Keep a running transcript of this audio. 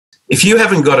if you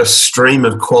haven't got a stream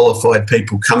of qualified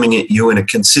people coming at you in a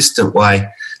consistent way,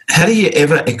 how do you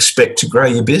ever expect to grow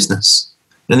your business?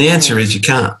 And the answer is you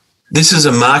can't. This is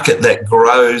a market that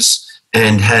grows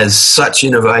and has such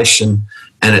innovation,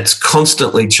 and it's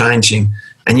constantly changing,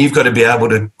 and you've got to be able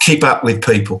to keep up with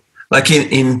people. Like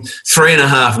in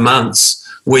 3.5 months,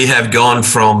 we have gone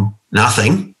from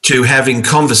nothing to having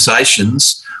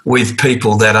conversations with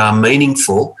people that are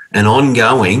meaningful and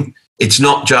ongoing. It's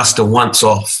not just a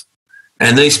once-off.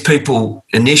 And these people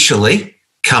initially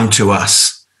come to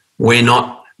us. We're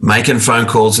not making phone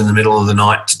calls in the middle of the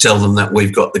night to tell them that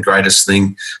we've got the greatest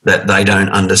thing that they don't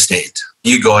understand.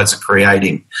 You guys are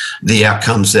creating the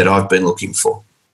outcomes that I've been looking for.